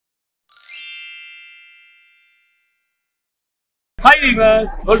Hi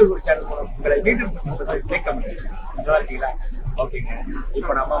viewers, Gold Guru channel மூலம் உங்களை மீண்டும் சந்திப்பதில் மிக்க மகிழ்ச்சி. நல்லா இருக்கீங்களா? ஓகேங்க.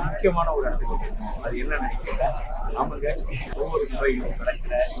 இப்போ நம்ம முக்கியமான ஒரு இடத்துக்கு போறோம். அது என்ன நினைக்கிறீங்க? நமக்கு ஒவ்வொரு முறையும்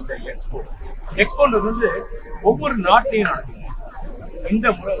நடக்கிற இந்த எக்ஸ்போன்றது வந்து ஒவ்வொரு நாட்டிலையும் நடக்குது. இந்த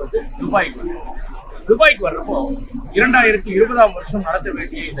முறை வந்து துபாய்க்கு வர்றப்போ 2020ஆம் வருஷம் நடத்த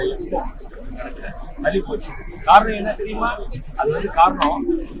வேண்டிய இந்த எக்ஸ்போ நடக்கல, தள்ளி போச்சு. காரணம் என்ன தெரியுமா? அது வந்து காரணம்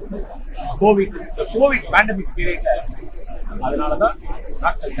கோவிட். இந்த கோவிட் பேண்டமிக் பீரியட்ல அதனாலதான்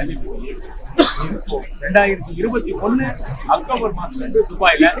நாட்கள் தள்ளி போய் 2021 அக்டோபர் மாசத்துல இருந்து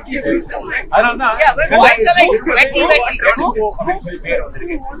துபாயில அதனாலதான் அப்படின்னு சொல்லி பேர்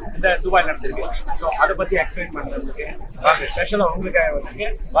வந்திருக்கு. இந்த துபாய் நடந்திருக்கு. ஸோ அதை பத்தி எக்ஸ்பிளைன் பண்றதுக்கு வாங்க, ஸ்பெஷலா உங்களுக்காக வந்திருக்கு.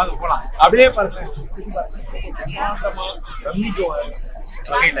 வாங்க போலாம். அப்படியே பாருங்க,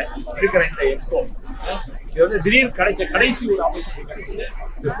 வகையில இருக்கிற இந்த எக்ஸ்போ இது வந்து திடீர்னு கிடைச்ச கடைசி ஒரு ஆப்பர்ச்சுனிட்டி கிடைச்சது.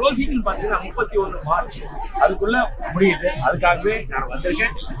 இந்த க்ளோசிங் பாத்தீங்கன்னா 31 மார்ச் அதுக்குள்ள முடியுது. அதுக்காகவே நான்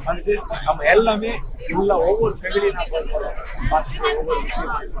வந்திருக்கேன். வந்துட்டு நம்ம எல்லாமே ஃபுல்லா ஒவ்வொரு ஃபெமிலியும் நான் பார்த்துட்டு ஒவ்வொரு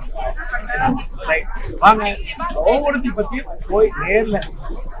விஷயம் வாங்க, ஒவ்வொருத்தையும் பத்தி போய் நேர்ல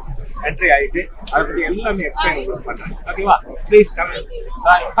என்ட்ரி ஆயிட்டு அதை பத்தி எல்லாமே எக்ஸ்பிளைன் பண்றேன். ஓகேவா? Please come.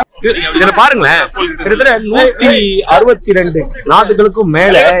 இதுல பாருங்களேன், கிட்டத்தட்ட 162 நாடுகளுக்கும்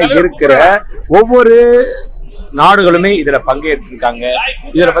மேல இருக்கிற ஒவ்வொரு நாடுகளுமே இதுல பங்கேற்றிருக்காங்க.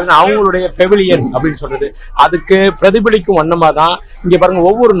 இதுல பாத்தீங்கன்னா அவங்களுடைய பெவிலியன் அப்படின்னு சொல்றது அதுக்கு பிரதிபலிக்கும் வண்ணமா தான் இங்க பாருங்க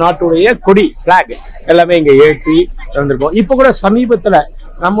ஒவ்வொரு நாட்டுடைய கொடி பிளாக் எல்லாமே இங்க ஏற்றி வந்திருக்கோம். இப்ப கூட சமீபத்துல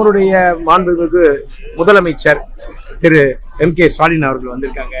நம்மளுடைய மாண்புமிகு முதலமைச்சர் திரு M.K. ஸ்டாலின் அவர்கள்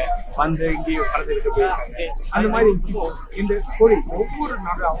வந்திருக்காங்க. வந்து இங்கேயும் கலந்துக்கிட்டு போயிருக்காங்க. அந்த மாதிரி இந்த கொடி ஒவ்வொரு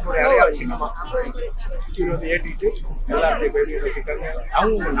நாடும் அவங்களுடைய அடையாள சின்னமா இது வந்து ஏற்றிட்டு எல்லாத்தையும் வெளியே வச்சிருக்காங்க.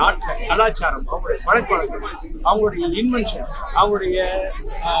 அவங்க நாட்டுல கலாச்சாரம், அவங்களுடைய பழக்கவழக்கம், அவங்களுடைய இன்வென்ஷன், அவங்களுடைய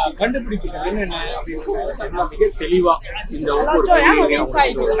கண்டுபிடிப்புகள் என்னென்ன அப்படின்னு மிக தெளிவா இந்த ஒவ்வொரு டைம்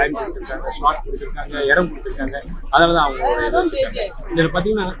கொடுத்துருக்காங்க, ஸ்லாட் கொடுத்துருக்காங்க, இடம் கொடுத்துருக்காங்க. அதனாலதான் அவங்களுடைய இதுல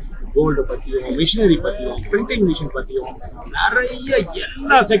பாத்தீங்கன்னா கோல்டு பத்தியும், மிஷினரி பத்தியும், பிரிண்டிங் மிஷின் பத்தியும் நிறைய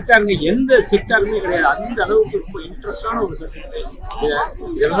எல்லா செக்டாருங்க, எந்த செக்டாருமே கிடையாது. அந்த அளவுக்கு ரொம்ப இன்ட்ரெஸ்டான ஒரு செக்டர்.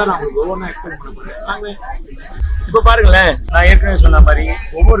 இதெல்லாம் நான் உங்களுக்கு ஒவ்வொன்றா எக்ஸ்பிளைன் பண்ண போறேன். இப்ப பாருங்களேன், நான் ஏற்கனவே சொன்ன மாதிரி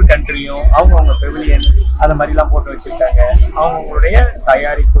ஒவ்வொரு கண்ட்ரியும் அவங்க பெவிலியன் அந்த மாதிரி எல்லாம் போட்டு வச்சிருக்காங்க. அவங்களுடைய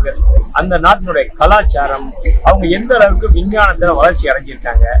தயாரிப்புகள், அந்த நாட்டினுடைய கலாச்சாரம், அவங்க எந்த அளவுக்கு விஞ்ஞானத்துல வளர்ச்சி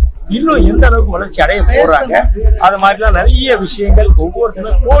அடைஞ்சிருக்காங்க, இன்னும் எந்த அளவுக்கு வளர்ச்சி அடைய போறாங்க, அது மாதிரிலாம் நிறைய விஷயங்கள்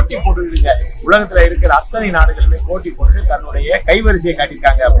ஒவ்வொருத்தரும் போட்டி போட்டுக்கிட்டுங்க. உலகத்துல இருக்கிற அத்தனை நாடுகளுமே போட்டி போட்டு தன்னுடைய கைவரிசையை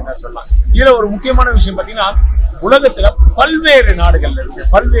காட்டியிருக்காங்க அப்படின்னு சொல்லலாம். இதுல ஒரு முக்கியமான விஷயம் பாத்தீங்கன்னா, உலகத்துல பல்வேறு நாடுகள்ல இருந்து,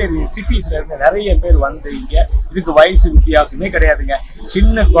 பல்வேறு சிட்டிஸ்ல இருந்து நிறைய பேர் வந்து இங்க இதுக்கு வயசு வித்தியாசமே கிடையாதுங்க.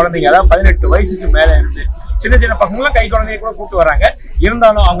 சின்ன குழந்தைங்க, அதாவது 18 வயசுக்கு மேல இருந்து சின்ன சின்ன பசங்களும் கை குழந்தைய கூட கூப்பிட்டு வராங்க.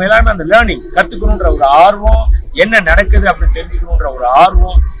 இருந்தாலும் அவங்க எல்லாருமே அந்த லேர்னிங் கத்துக்கணுன்ற ஒரு ஆர்வம், என்ன நடக்குது அப்படின்னு தெரிஞ்சுக்கணுன்ற ஒரு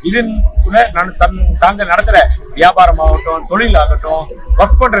ஆர்வம், இதுல தாங்க நடத்துற வியாபாரம் ஆகட்டும், தொழில் ஆகட்டும்,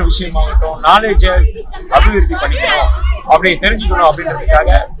 ஒர்க் பண்ற விஷயமாகட்டும், நாலேஜ அபிவிருத்தி பண்ணிக்கணும், அப்படி தெரிஞ்சுக்கணும் அப்படின்றதுக்காக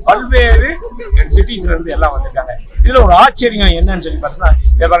பல்வேறு சிட்டிஸ்ல இருந்து எல்லாம் வந்திருக்காங்க. இதுல ஒரு ஆச்சரியம் என்னன்னு சொல்லி பார்த்தோம்னா,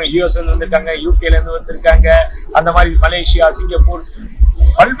 US இருந்து வந்திருக்காங்க, UK இருந்து வந்திருக்காங்க, அந்த மாதிரி மலேசியா, சிங்கப்பூர்,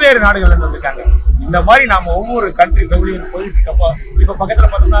 பல்வேறு நாடுகள்ல இருந்து வந்திருக்காங்க. இந்த மாதிரி நாம ஒவ்வொரு கண்ட்ரி பெவிலியன் போயிட்டு இருக்கப்போ, இப்ப பக்கத்துல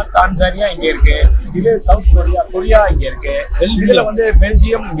பார்த்தோம்னா தான்சானியா இங்க இருக்கு, இது சவுத் கொரியா இங்க இருக்கு, இதுல வந்து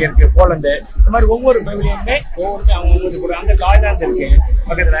பெல்ஜியம் இங்க இருக்கு, போலந்து, இந்த மாதிரி ஒவ்வொரு பெவிலியனுமே ஒவ்வொரு அவங்க அங்க தாய்லாந்து இருக்கு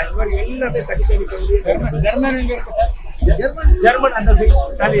பக்கத்துல. இந்த மாதிரி எல்லாமே தனித்தனி பெவிலியன். ஜெர்மன் அந்த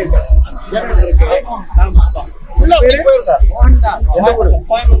தனி இருக்கு, ஜெர்மன் இருக்கு. ஆமா,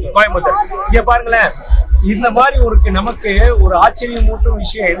 கோயம்புத்தூர். இங்க பாருங்களேன், இந்த மாதிரி நமக்கு ஒரு ஆச்சரியமூட்டும்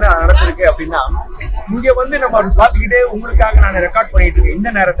விஷயம் என்ன நடந்திருக்கு அப்படின்னா, இங்க வந்து நம்ம பார்த்துக்கிட்டே உங்களுக்காக நான் ரெக்கார்ட் பண்ணிட்டு இருக்கேன். இந்த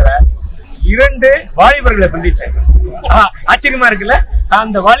நேரத்துல 2 வாலிபர்களை சந்திச்சேன். ஆச்சரியமா இருக்குல்ல?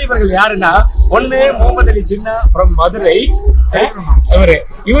 அந்த வாலிபர்கள் யாருன்னா, ஒண்ணு முகமது அலி ஜின்னா ஃப்ரம் மதுரை.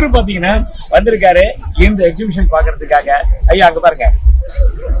 இவரு பாத்தீங்கன்னா வந்திருக்காரு இந்த எக்ஸிபிஷன் பாக்குறதுக்காக. ஐயா அங்க பாருங்க.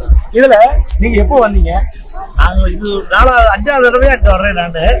 இதுல நீங்க எப்போ வந்தீங்க? இது 4வது 5வது தடவையா அங்க வர்றேன்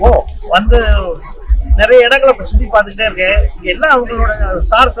நானு. வந்து நிறைய இடங்களை சுத்தி பார்த்துக்கிட்டே இருக்கேன். எல்லாம் அவங்களோட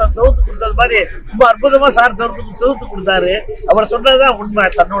சார் தொகுத்து கொடுத்தது மாதிரி ரொம்ப அற்புதமா சார் தொகுத்து கொடுத்தாரு. அவர் சொன்னதுதான் உண்மை.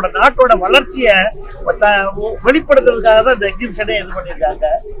 தன்னோட நாட்டோட வளர்ச்சியை வெளிப்படுத்துறதுக்காக தான் இந்த எக்ஸிபிஷனே இது பண்ணியிருக்காங்க.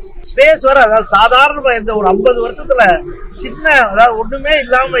 ஸ்பேஸ் வர, அதாவது சாதாரணமா இந்த ஒரு 50 வருஷத்துல சின்ன, அதாவது ஒண்ணுமே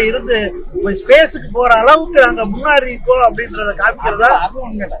இல்லாம இருந்து ஸ்பேஸுக்கு போற அளவுக்கு நாங்க முன்னாடி இருக்கோம் அப்படின்றத காமிக்கிறதா.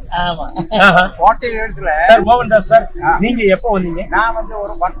 ஆமா, 40 இயர்ஸ்ல. சார் மோகன்தாஸ் சார், நீங்க எப்போ வந்தீங்க? நான் வந்து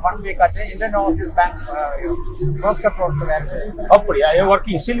ஒரு 1 வீக் ஆச்சு. Indian Overseas bank cross cut work அப்படியா? you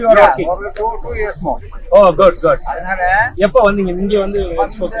working, still you are working? 2 years more. Oh, good, good. அதனால எப்போ வந்தீங்க இங்க வந்து?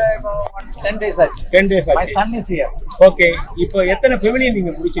 10 days ஆச்சு. 10 days My ஆச்சு. son is here. Okay, இப்போ எத்தனை pavilion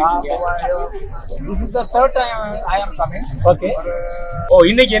நீங்க முடிச்சிருக்கீங்க? This is the third time I am coming. Okay. ஓ,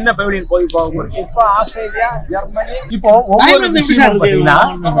 இன்னைக்கு என்ன pavilion போய் போறீங்க? இப்போ ஆஸ்திரேலியா, ஜெர்மனி. இப்போ ஒவ்வொரு விஷயம் பாத்தீங்கன்னா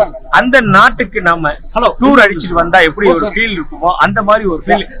அந்த நாட்டுக்கு நாம டூர் அடிச்சிட்டு வந்தா எப்படி ஒரு ஃபீல் இருக்குமோ அந்த மாதிரி ஒரு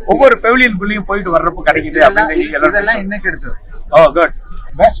ஃபீல் ஒவ்வொரு பெவிலியனுக்குள்ளேயும் போயிட்டு வர்றப்ப கிடைக்குது அப்படின்னு இதெல்லாம் இன்னைக்கு எடுத்தது. ஓ, குட்.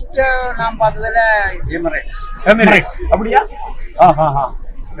 பெஸ்ட் நான் பார்த்ததுல எமிரேட்ஸ். எமிரேட்ஸ் அப்படியா? ஆஹா,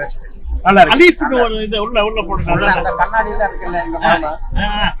 பெஸ்ட். நல்லா இருக்கு. அலீஃப் உள்ள போடுறாங்க. அந்த கண்ணாடியில இருக்குல்ல இந்த மாதிரி.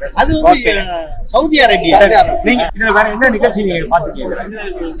 அது வந்து சவுதி அரேபியா. நீங்க இதுல வேற என்ன நிகழ்ச்சி நீங்க பாத்துக்கீங்க?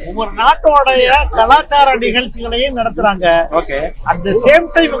 ஒவ்வொரு நாட்டோடைய கலாச்சார நிகழ்ச்சிகளையும் நடத்துறாங்க. Okay. At the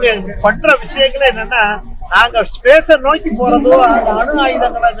same time பண்ற விஷயங்கள் என்னன்னா நாங்க ஸ்பேஸ நோக்கி போறதோ அந்த அணு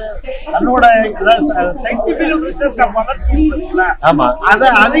ஆயுதங்களை அதனோட சயின்டிபிக் ரிசர்ச் வளர்ச்சி இருக்குல்ல, ஆமா, அதை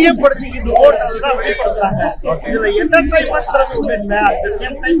அதிகப்படுத்திக்கிட்டு ஓடுறதுதான் வெளிப்படுத்துறாங்க. இதுல என்டர்டைன்மெண்ட்ன்றது ஒண்ணு இல்லை. At the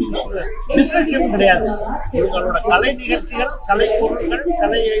same time business கிடையாது. இவங்களோட கலை நிகழ்ச்சிகள், கலை பொருட்கள்,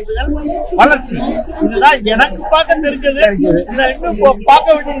 கலை இதுகள், வளர்ச்சி, இதுதான் எனக்கு பார்க்க தெரிஞ்சது. இன்னும் பார்க்க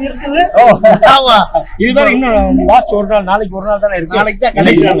வேண்டியது இருக்குது. ஆமா, இதுதான் இன்னும் லாஸ்ட் ஒரு நாள், நாளைக்கு ஒரு நாள் தானே இருக்கு. நாளைக்கு தான்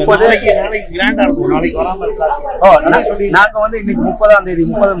நாளைக்கு கிராண்டா இருக்கும். நாளைக்கு வராம நாங்க வந்து இன்னைக்கு 30ஆம் தேதி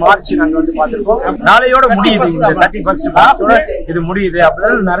 30 மார்ச் நாங்க வந்து பாத்துருக்கோம். நாளையோட முடியுது, இந்த 31st மார்ச்சோட இது முடியுது.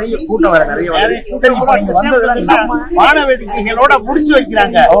 அப்படிதான் நிறைய கூட்டம் வர நிறைய வான வேடிக்கைகளோட முடிச்சு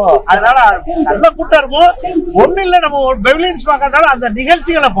வைக்கிறாங்க. அதனால நல்ல கூட்டம் இருக்கும். ஒண்ணு இல்ல, நம்ம பெவிலியன்ஸ் பார்க்கறதால அந்த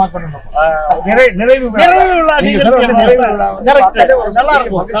நிகழ்ச்சிகளை பார்க்கணும். நிறைவு விழா நல்லா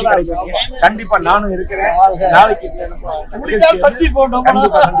இருக்கும். கண்டிப்பா நானும் இருக்கிறேன். நாளைக்கு சந்திப்போம்.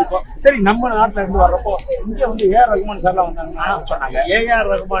 கண்டிப்பா. சரி, நம்ம நாட்டுல இருந்து வர்றப்போ இங்க வந்து ஏஆர் ரகுமான் சார்லாம் வந்தாங்கன்னா சொன்னாங்க. ஏஆர்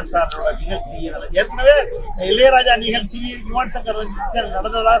ரகுமான் சாரோட நிகழ்ச்சி ஏற்கனவே இளையராஜா நிகழ்ச்சி, யுவன் சங்கர்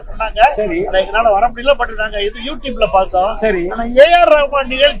நடந்ததா சொன்னாங்க. சரி, எங்களால வர முடியல. பட் நாங்க இது யூடியூப்ல பார்த்தோம். சரி, ஆனா ஏஆர்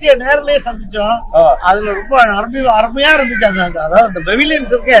ரகுமான் நிகழ்ச்சியை நேர்லயே சந்திச்சோம். அதுல ரொம்ப அருமையா இருந்துச்சு. அதாவது அந்த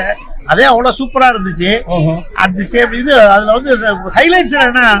பெவிலியன்ஸ் இருக்கு, அதே அவ்வளவு சூப்பரா இருந்துச்சு. அந்த சேம் இது அதுல வந்து ஹைலைட்ஸ்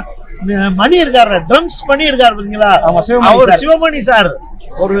என்னன்னா மணி இருக்காரு, ட்ரம்ஸ் பண்ணி இருக்காரு பாத்தீங்களா, அவர் சிவமணி சார்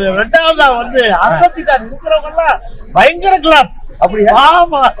ஒரு ரெண்டாவதா வந்து அசத்திட்டார். இருக்கிறவங்க எல்லாம் பயங்கர கிளாப். அப்படியா?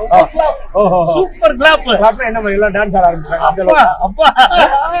 ஆமா, சூப்பர் கிளாப். என்ன மாதிரி எல்லாம் டான்ஸ் ஆட ஆரம்பிச்சாங்க. அப்பா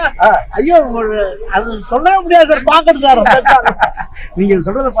ஐயோ, அது சொல்லவே முடியாது சார். பாக்குறது சார், நீங்க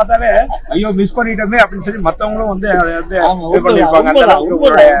சொல்றத பார்த்தாலே ஐயோ மிஸ் பண்ணிட்டோமே அப்படின்னு சொல்லி மத்தவங்களும் வந்து அதை வந்து பண்ணிருப்பாங்க.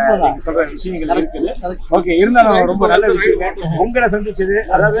 நீங்க சொல்ற விஷயங்கள் இருக்குது. ஓகே, இருந்தாலும் ரொம்ப நல்ல விஷயம் உங்களை சந்திச்சது.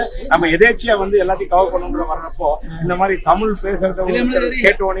 அதாவது நம்ம எதேச்சியா வந்து எல்லாத்தையும் கவர் பண்ணணும்னு வர்றப்போ இந்த மாதிரி தமிழ் பேசுறத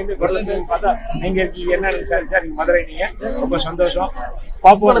கேட்டோன்னு பார்த்தா நீங்க இருக்கீங்க என்னன்னு விசாரிச்சா நீங்க மதுரை, நீங்க ரொம்ப சந்தோஷம்.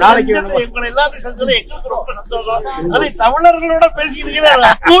 பாப்போம் நாளைக்கு. எல்லாத்தையும் சந்தோஷம், எங்களுக்கு ரொம்ப சந்தோஷம். அதை தமிழர்களோட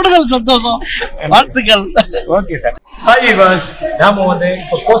பேசிக்கிறீங்க, கூடுதல் சந்தோஷம். வாழ்த்துக்கள். Okay sir. ஹாய் வியூவர்ஸ், நாம வந்து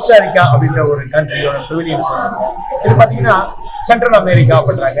இப்போ கோஸ்டாரிக்கா அப்படின்ற ஒரு கண்ட்ரியோட பெவிலியன் சொல்றோம். இது பாத்தீங்கன்னா சென்ட்ரல் அமெரிக்கா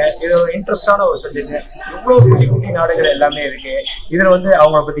பண்றாங்க. இது ஒரு இன்ட்ரெஸ்டான ஒரு சப்ஜெக்ட். இவ்வளவு குட்டி குட்டி நாடுகள் எல்லாமே இருக்கு. இதுல வந்து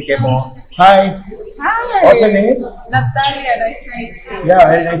அவங்கள பத்தி கேட்போம். Hi, what's your name? Natalia, nice to meet you. Yeah,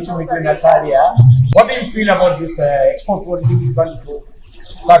 very nice to meet you, Natalia. What do you feel about this Expo 2022?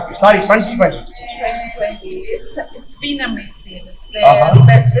 Sorry, 2020. 2020. It's been amazing. It's the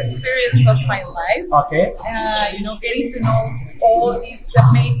best experience of my life. Okay. Getting to know all these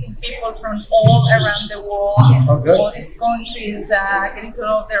amazing people from all around the world, all these countries, getting to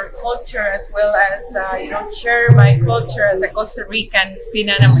know their culture as well as share my culture as a Costa Rican. It's been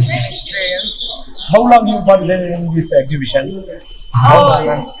an amazing experience. How long you participated in this exhibition?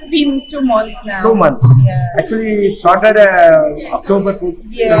 It's been 2 months now. 2 months. Yeah. Actually, it started October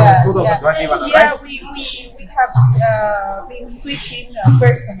 2021. Yeah, right? we have been switching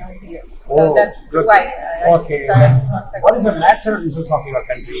personal here. So that's why I decided 2 months ago. What is the natural resource of your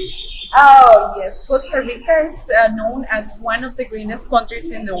country? Oh yes, Costa Rica is known as one of the greenest countries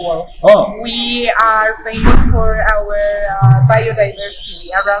in the world. We are famous for our biodiversity,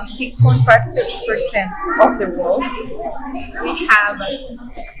 around 6.5% of the world. We have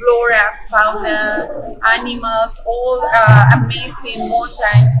flora, fauna, animals, all amazing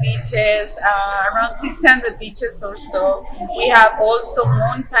mountains, beaches, around 600 beaches or so. We have also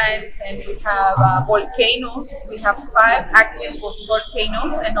mountains and we have volcanoes. We have 5 active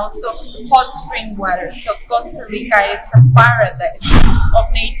volcanoes and also hot spring water. So Costa Rica is a paradise of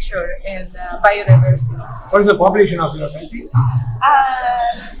nature and biodiversity. What is the population of your country?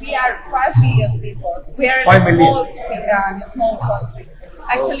 We are 5 million people. We are in a small country.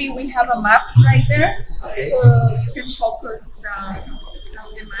 Actually, we have a map right there, so you can focus on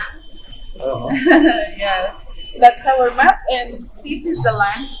the map. Yes, that's our map, and this is the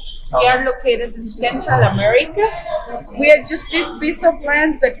land. We are located in Central America. We are just this piece of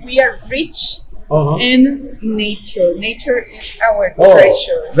land, but we are rich in nature. Nature is our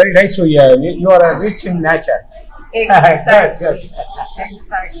treasure. Very nice to hear. You are rich in nature. Exactly. Good.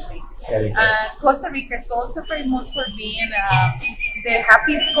 Exactly. Very good. And Costa Rica is also famous for being the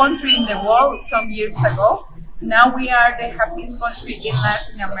happiest country in the world some years ago. Now we are the happiest country in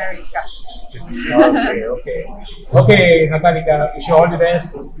Latin America. Okay, Natalika, wish you all the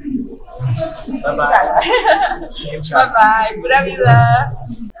best. Bye-bye. Bye-bye. Pura vida.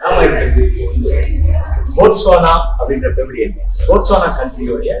 Botswana அப்படின்ற pavilion, Botswana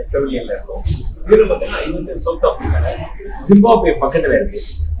கண்ட்ரியோடைய பெவிலியன்ல இருக்கும். இதுல பார்த்தீங்கன்னா இது வந்து south ஆப்பிரிக்கால Zimbabwe பக்கத்துல இருக்கு.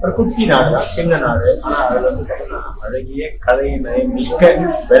 ஒரு குட்டி நாடு தான், சின்ன நாடு. ஆனா அதுல வந்து பார்த்தீங்கன்னா அழகிய கலையினை மிக்க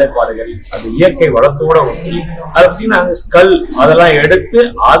வேலைப்பாடுகள், அது இயற்கை வளத்தோட ஒட்டி அதை பத்தினா அந்த ஸ்கல் அதெல்லாம் எடுத்து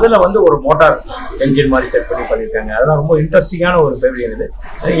அதுல வந்து ஒரு மோட்டார் என்ஜின் மாதிரி செட் பண்ணி பண்ணியிருக்காங்க. அதெல்லாம் ரொம்ப இன்ட்ரெஸ்டிங்கான ஒரு பெவிலியன் இது.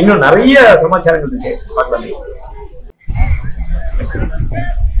 இன்னும் நிறைய சமாச்சாரங்கள் இருக்கு, பார்க்கலாம்.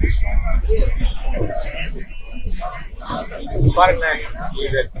 பாருங்களேன்,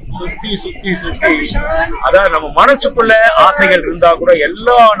 சுத்தி சுத்தி சுத்தி அதாவது நம்ம மனசுக்குள்ள ஆசைகள் இருந்தா கூட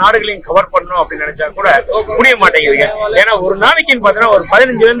எல்லா நாடுகளையும் கவர் பண்ணணும் அப்படின்னு நினைச்சா கூட முடிய மாட்டேங்குதுங்க. ஏன்னா ஒரு நாளைக்குன்னு பாத்தீங்கன்னா ஒரு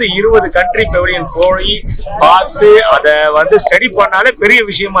 15 to 20 கண்ட்ரி பெவிலியன் போய் பார்த்து அதை வந்து ஸ்டடி பண்ணாலே பெரிய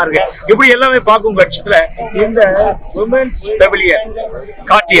விஷயமா இருக்கு. இப்படி எல்லாமே பார்க்கும் பட்சத்துல இந்த விமென்ஸ் பெவிலியன்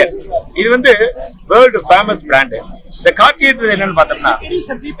கார்டியர் இது வந்து வேர்ல்டு ஃபேமஸ் பிராண்டு. இந்த கார்டியர் என்னன்னு பார்த்தோம்னா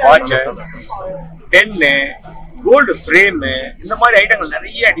வாட்சஸ், பென்னு, கோல்டு ஃப்ரேம், இந்த மாதிரி ஐட்டங்கள்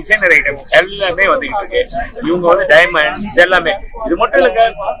நிறைய டிசைனர் ஐட்டம்ஸ் எல்லாமே வந்துகிட்டு இருக்கு. இவங்க வந்து டைமண்ட்ஸ் எல்லாமே. இது மட்டும் இல்லைங்க,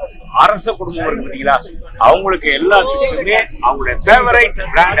 அரச குடும்பம் இருக்கு பார்த்தீங்களா, அவங்களுக்கு எல்லாத்துக்குமே அவங்களுடைய ஃபேவரைட்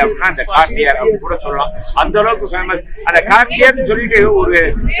பிராண்ட் அப்படின்னா இந்த கார்டியர் அப்படின்னு கூட சொல்லலாம். அந்த அளவுக்கு ஃபேமஸ். அந்த கார்டியர்னு சொல்லிட்டு ஒரு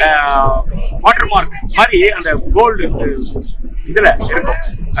வாட்டர் மார்க் மாதிரி அந்த கோல்டு இதுல இருக்கும்,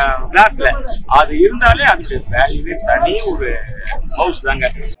 கிளாஸ்ல. அது இருந்தாலே அதுக்கு வேல்யூவே தனி ஒரு ஹவுஸ் தாங்க.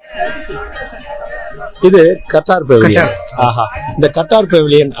 இது கட்டார் பெவிலியன். ஆஹா, இந்த கட்டார்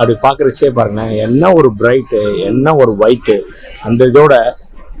பெவிலியன் அப்படி பாக்குறச்சே பாருங்க, என்ன ஒரு பிரைட்டு, என்ன ஒரு ஒயிட்டு, அந்த இதோட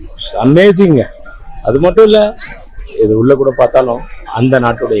அமேசிங். அது மட்டும் இல்ல, இது உள்ள கூட பார்த்தாலும் அந்த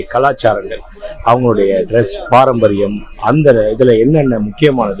நாட்டுடைய கலாச்சாரங்கள், அவங்களுடைய ட்ரெஸ், பாரம்பரியம், அந்த இதுல என்னென்ன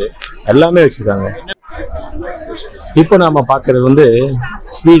முக்கியமானது எல்லாமே வச்சிருக்காங்க. இப்போ நாம பாக்குறது வந்து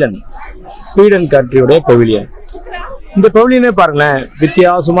ஸ்வீடன் கண்ட்ரியோட பெவிலியன். இந்த பெவிலியனே பாருங்களேன்,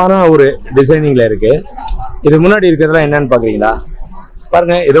 வித்தியாசமான ஒரு டிசைனிங்ல இருக்கு. இது முன்னாடி இருக்கிறதுலாம் என்னன்னு பாக்குறீங்களா?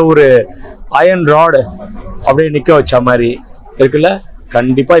 பாருங்க, ஏதோ ஒரு அயன் ராடு அப்படியே நிக்க வச்ச மாதிரி இருக்குல்ல.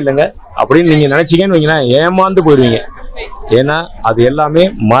 கண்டிப்பா இல்லைங்க, அப்படின்னு நீங்க நினைச்சீங்கன்னு வைங்களேன், ஏமாந்து போயிடுவீங்க. ஏன்னா அது எல்லாமே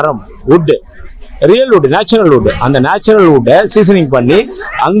மரம், would, real would, natural would. அந்த நேச்சுரல் வுட்டை சீசனிங் பண்ணி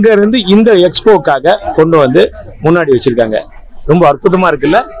அங்க இருந்து இந்த எக்ஸ்போக்காக கொண்டு வந்து முன்னாடி வச்சிருக்காங்க. ரொம்ப அற்புதமா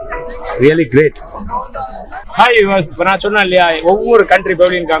இருக்குல்ல, ரியலி கிரேட். ஹாய், இப்போ நான் சொன்னேன் இல்லையா, ஒவ்வொரு கண்ட்ரி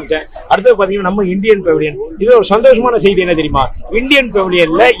பெவிலியன் காமிச்சேன். அடுத்தது பார்த்தீங்கன்னா நம்ம இந்தியன் பெவிலியன். இது ஒரு சந்தோஷமான செய்தி என்ன தெரியுமா? இந்தியன்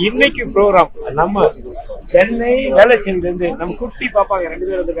பெவிலியன்ல இன்னைக்கு ப்ரோக்ராம் நம்ம சென்னை வேளச்சேரியிலேருந்து நம்ம குட்டி பாப்பாங்க 2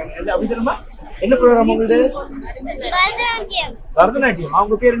 பேர் வந்திருக்காங்க. அப்படி தெரியுமா? என்ன ப்ரோக்ராம் உங்களுக்கு? பரதநாட்டியம்.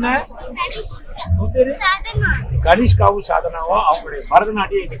 அவங்க பேர் என்ன? கனிஷ்காவும் சாதனாவும் அவங்களுடைய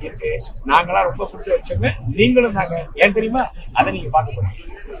பரதநாட்டியம் இன்னைக்கு இருக்கு. நாங்களாம் ரொம்ப கொடுத்து வச்சோங்க, நீங்களும் தாங்க. ஏன் தெரியுமா? அதை நீங்க பார்க்க போறீங்க.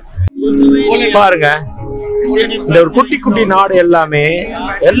 பாருங்க, இந்த ஒரு குட்டி குட்டி நாடு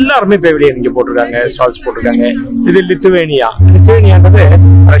எல்லாருமே பெவிலியன் இங்க போட்டிருக்காங்க, ஸ்டால்ஸ் போட்டிருக்காங்க. இது லித்துவேனியான்றது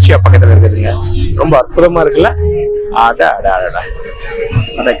ரஷ்யா பக்கத்துல இருக்குதுங்க. ரொம்ப அற்புதமா இருக்குல்ல.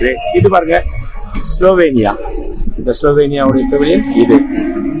 இது பாருங்க, ஸ்லோவேனியா. இந்த ஸ்லோவேனியாவுடைய பெவிலியன் இது.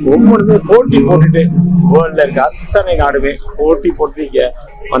 ஒவ்வொன்றுமே போட்டி போட்டுட்டு வேர்ல்ட்ல இருக்க அத்தனை நாடுமே போட்டி போட்டு இங்க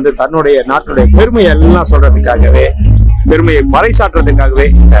வந்து தன்னுடைய நாட்டுடைய பெருமையை எல்லாம் சொல்றதுக்காகவே, பெருமையை பறைசாற்றுறதுக்காகவே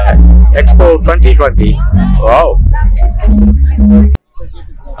இந்த எக்ஸ்போ 2020. வாவ்,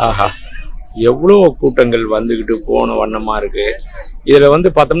 ஆஹா, எவ்வளோ கூட்டங்கள் வந்துகிட்டு போன வண்ணமா இருக்கு. இதுல வந்து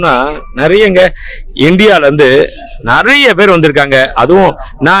பார்த்தோம்னா நிறையங்க இந்தியால இருந்து நிறைய பேர் வந்திருக்காங்க. அதுவும்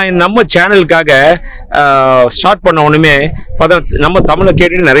நான் நம்ம சேனலுக்காக ஸ்டார்ட் பண்ண உடனே பார்த்தா நம்ம தமிழை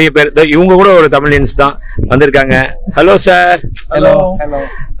கேட்டுட்டு நிறைய பேர், இவங்க கூட ஒரு தமிழியன்ஸ் தான் வந்திருக்காங்க. Hello sir. ஹலோ.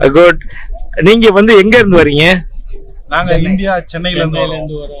 குட். நீங்க வந்து எங்க இருந்து வரீங்க? நாங்க இந்தியா, சென்னையில இருந்து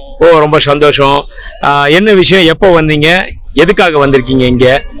வரோம். ஓ, ரொம்ப சந்தோஷம். என்ன விஷயம், எப்போ வந்தீங்க, எதுக்காக வந்திருக்கீங்க இங்க?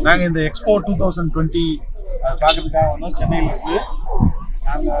 நாங்க இந்த எக்ஸ்போ 2020 பாக்குறதுக்காக வந்தோம். சென்னையில இருந்து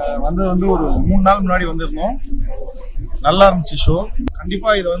நாங்க வந்து ஒரு 3 நாள் முன்னாடி வந்திருந்தோம். நல்லா இருந்துச்சு ஷோ. கண்டிப்பா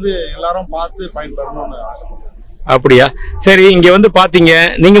இதை வந்து எல்லாரும் பார்த்து பயன்பெறணும்னு ஆசைப்படுறோம். அப்படியா? சரி, இங்க வந்து பாத்தீங்க,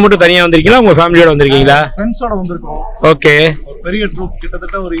 நீங்க மட்டும் தனியா வந்திருக்கீங்களா, உங்க ஃபேமிலியோட வந்திருக்கீங்களா? ஃப்ரெண்ட்ஸோட வந்திருக்கோம். ஓகே, ஒரு பெரிய ட்ரூப்,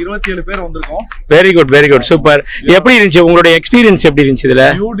 கிட்டத்தட்ட ஒரு 27 பேர் வந்திருக்கோம். Very good, very good, super. எப்படி இருந்துச்சு உங்களுடைய எக்ஸ்பீரியன்ஸ்? எப்படி இருந்துச்சு? இதுல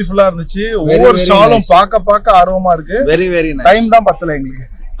பியூட்டிஃபுல்லா இருந்துச்சு. ஒவ்வொரு ஸ்டாலும் பார்க்க ஆர்வமா இருக்கு. Very very nice. டைம் தான் பத்தல எங்களுக்கு.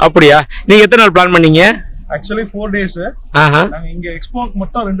 அப்படியா? நீங்க எத்தனை நாள் பிளான் பண்ணீங்க? Actually 4 days. ஆஹா, நாங்க இங்க எக்ஸ்போக்கு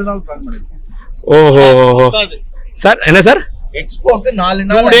மட்டும் 2 நாள் பிளான் பண்ணிருக்கோம். ஓஹோ சார், என்ன சார்? எக்ஸ்போக்கு 4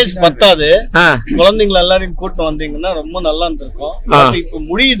 2 days பத்தாது. ஆ, குழந்தைங்களை எல்லாரையும் கூட்டு வந்தீங்கன்னா ரொம்ப நல்லா இருந்திருக்கும். இப்ப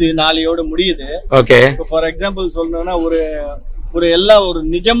முடியுது, நாளையோட முடியுது. ஓகே. ஃபார் எக்ஸாம்பிள் சொல்லணும்னா ஒரு எல்லா ஒரு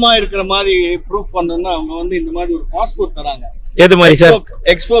நிஜமா இருக்கிற மாதிரி ப்ரூஃப் பண்ணணும்னா அவங்க வந்து இந்த மாதிரி ஒரு பாஸ்போர்ட் தராங்க. எது மாதிரி சார்?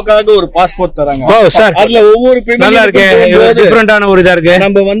 எக்ஸ்போக்காக ஒரு பாஸ்போர்ட் தராங்க. ஓ சார், அதுல ஒவ்வொரு நல்லா இருக்கு, டிஃபரண்டான ஒரு இதா இருக்கு.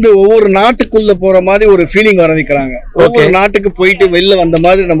 நம்ம வந்து ஒவ்வொரு நாட்டுக்குள்ள போற மாதிரி ஒரு ஃபீலிங் வர வைக்கிறாங்க. ஒவ்வொரு நாட்டுக்கு போயிட்டு வெளில வந்த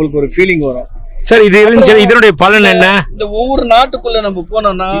மாதிரி நம்மளுக்கு ஒரு ஃபீலிங் வரும். சார், இது இதனுடைய பலன் என்ன? இந்த ஒவ்வொரு நாட்டுக்குள்ள நம்ம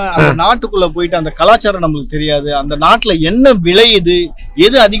போனோம்னா அந்த நாட்டுக்குள்ள போயிட்டு அந்த கலாச்சாரம் நம்மளுக்கு தெரியாது. அந்த நாட்டுல என்ன விளையுது,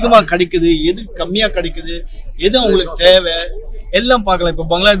 எது அதிகமா கிடைக்குது, எது கம்மியா கிடைக்குது, எது அவங்களுக்கு தேவை எல்லாம் பார்க்கலாம். இப்ப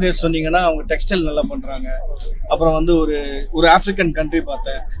பங்களாதேஷ் சொன்னீங்கன்னா அவங்க டெக்ஸ்டைல் நல்லா பண்றாங்க. அப்புறம் வந்து ஒரு ஆப்பிரிக்கன் கண்ட்ரி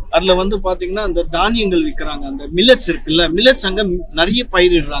பார்த்தேன். அதுல வந்து பாத்தீங்கன்னா அந்த தானியங்கள் விற்கிறாங்க. அந்த மில்லட்ஸ் இருக்குல்ல, மில்லட்ஸ் அங்க நிறைய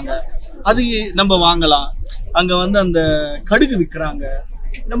பயிரிடுறாங்க. அது நம்ம வாங்கலாம். அங்க வந்து அந்த கடுகு விற்கிறாங்க.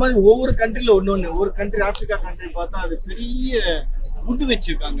 இந்த மாதிரி ஒவ்வொரு கண்ட்ரில ஒண்ணு. ஒரு கண்ட்ரி, ஆப்பிரிக்கா கண்ட்ரி பார்த்தா அது பெரிய வுட்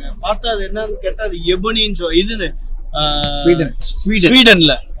வச்சிருக்காங்க. பார்த்தா அது என்னன்னு கேட்டா அது எபனின்னு இது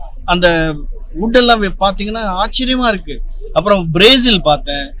ஸ்வீடன்ல அந்த வுட் எல்லாம் பாத்தீங்கன்னா ஆச்சரியமா இருக்கு. அப்புறம் பிரேசில்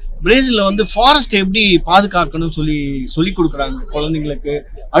பார்த்தேன். பிரேசில்ல வந்து ஃபாரஸ்ட் எப்படி பாதுகாக்கணும்னு சொல்லி கொடுக்குறாங்க குழந்தைங்களுக்கு,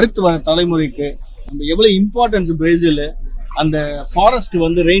 அடுத்து வர தலைமுறைக்கு. நம்ம எவ்வளவு இம்பார்ட்டன்ஸ் பிரேசில். அந்த ஃபாரஸ்ட்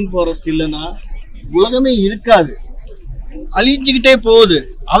வந்து ரெயின் ஃபாரஸ்ட் இல்லைன்னா உலகமே இருக்காது, அழிஞ்சுக்கிட்டே போகுது.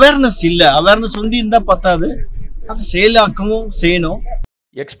 அவேர்னஸ் இல்ல, அவேர்னஸ் வந்து இருந்தா பத்தாது, அது செயலாக்கமும் செய்யணும்.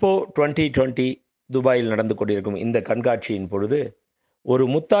 எக்ஸ்போ 2020 துபாயில் நடந்து கொண்டிருக்கும் இந்த கண்காட்சியின் பொழுது ஒரு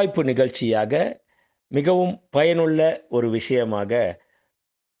முத்தாய்ப்பு நிகழ்ச்சியாக, மிகவும் பயனுள்ள ஒரு விஷயமாக,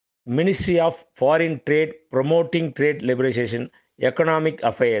 ministry of foreign trade promoting trade liberation economic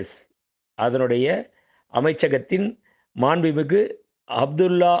affairs அதனுடைய அமைச்சகத்தின் மாண்புமிகு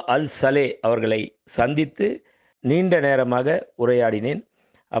அப்துல்லா அல் சலே அவர்களை சந்தித்து நீண்ட நேரமாக உரையாடினேன்.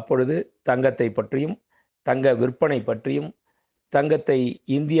 அப்பொழுது தங்கத்தை பற்றியும், தங்க விற்பனை பற்றியும், தங்கத்தை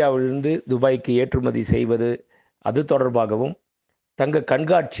இந்தியாவிலிருந்து துபாய்க்கு ஏற்றுமதி செய்வது அது தொடர்பாகவும், தங்க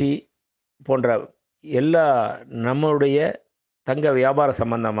கண்காட்சி போன்ற எல்லா நம்முடைய தங்க வியாபார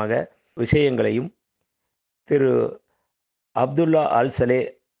சம்பந்தமாக விஷயங்களையும் திரு அப்துல்லா அல் சலே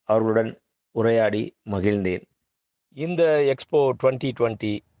அவர்களுடன் உரையாடி மகிழ்ந்தேன். இந்த எக்ஸ்போ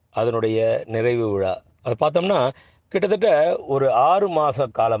 2020 அதனுடைய நிறைவு விழா அதை பார்த்தோம்னா கிட்டத்தட்ட ஒரு 6 மாத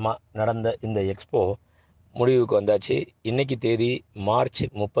காலமாக நடந்த இந்த எக்ஸ்போ முடிவுக்கு வந்தாச்சு. இன்றைக்கி தேதி மார்ச்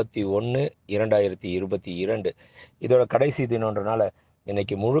 31, 2022. இதோட கடைசி தினன்றனால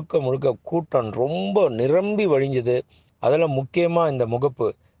இன்றைக்கி முழுக்க கூட்டம் ரொம்ப நிரம்பி வழிஞ்சுது. அதில் முக்கியமாக இந்த முகப்பு,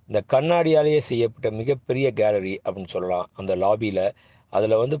 இந்த கண்ணாடியாலேயே செய்யப்பட்ட மிகப்பெரிய கேலரி அப்படின்னு சொல்லலாம் அந்த லாபியில்.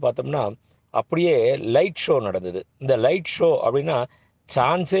 அதில் வந்து பார்த்தோம்னா அப்படியே லைட் ஷோ நடந்தது. இந்த லைட் ஷோ அப்படின்னா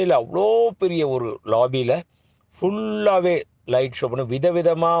சான்ஸே இல்லை, அவ்வளோ பெரிய ஒரு லாபியில் ஃபுல்லாகவே லைட் ஷோ பண்ணி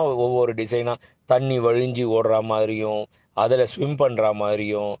விதவிதமாக ஒவ்வொரு டிசைனாக தண்ணி வழிஞ்சி ஓடுற மாதிரியும், அதில் ஸ்விம் பண்ணுற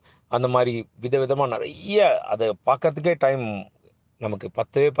மாதிரியும், அந்த மாதிரி விதவிதமாக நிறைய, அதை பார்க்கறதுக்கே டைம் நமக்கு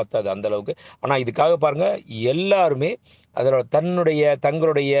பத்தவே பத்தாது அந்தளவுக்கு. ஆனால் இதுக்காக பாருங்கள், எல்லாருமே அதோட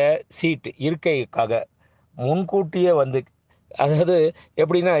தங்களுடைய சீட்டு இருக்கைக்காக முன்கூட்டியே வந்து, அதாவது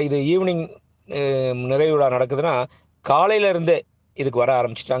எப்படின்னா இது ஈவினிங் நிறைவு விழா நடக்குதுன்னா காலையிலேருந்தே இதுக்கு வர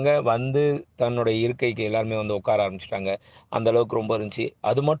ஆரம்பிச்சிட்டாங்க. வந்து தன்னுடைய இருக்கைக்கு எல்லாருமே வந்து உட்கார ஆரம்பிச்சிட்டாங்க. அந்தளவுக்கு ரொம்ப இருந்துச்சு.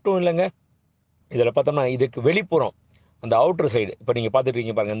 அது மட்டும் இல்லைங்க, இதில் பார்த்தோம்னா இதுக்கு வெளிப்புறம் அந்த அவுட்ரு சைடு, இப்போ நீங்கள்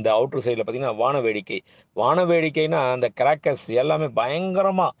பார்த்துட்ருக்கீங்க பாருங்கள், இந்த அவுட்ரு சைடில் பார்த்தீங்கன்னா வான வேடிக்கைனா அந்த கிராக்கர்ஸ் எல்லாமே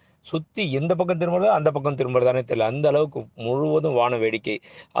பயங்கரமாக சுற்றி எந்த பக்கம் திரும்புறதோ அந்த பக்கம் திரும்புறதானே தெரியல, அந்த அளவுக்கு முழுவதும் வான வேடிக்கை.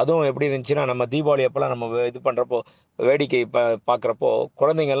 அதுவும் எப்படி இருந்துச்சுன்னா, நம்ம தீபாவளி அப்போல்லாம் நம்ம இது பண்ணுறப்போ வேடிக்கை பார்க்குறப்போ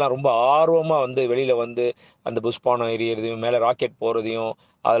குழந்தைங்கள்லாம் ரொம்ப ஆர்வமாக வந்து வெளியில் வந்து அந்த புஷ்பானம் எரியறதையும் மேலே ராக்கெட் போகிறதையும்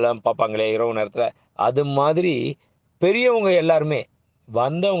அதெல்லாம் பார்ப்பாங்களே இரவு நேரத்தில். அது மாதிரி பெரியவங்க எல்லாருமே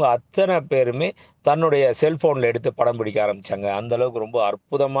வந்தவங்க அத்தனை பேருமே தன்னுடைய செல்ஃபோனில் எடுத்து படம் பிடிக்க ஆரம்பித்தாங்க. அந்தளவுக்கு ரொம்ப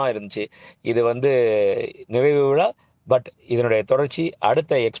அற்புதமாக இருந்துச்சு. இது வந்து நிறைவு விழா. பட் இதனுடைய தொடர்ச்சி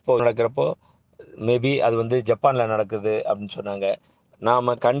அடுத்த எக்ஸ்போ நடக்கிறப்போ மேபி அது வந்து ஜப்பானில் நடக்குது அப்படின்னு சொன்னாங்க.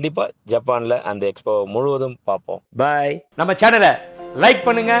 நாம் கண்டிப்பாக ஜப்பானில் அந்த எக்ஸ்போ முழுவதும் பார்ப்போம். பாய். நம்ம சேனலை லைக்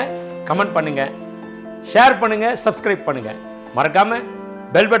பண்ணுங்கள், கமெண்ட் பண்ணுங்கள், ஷேர் பண்ணுங்கள், சப்ஸ்கிரைப் பண்ணுங்கள். மறக்காமல்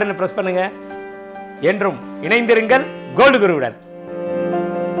பெல் பட்டனை ப்ரெஸ் பண்ணுங்கள். என்றும் இணைந்திருங்கள் கோல்டு குருவுடன்.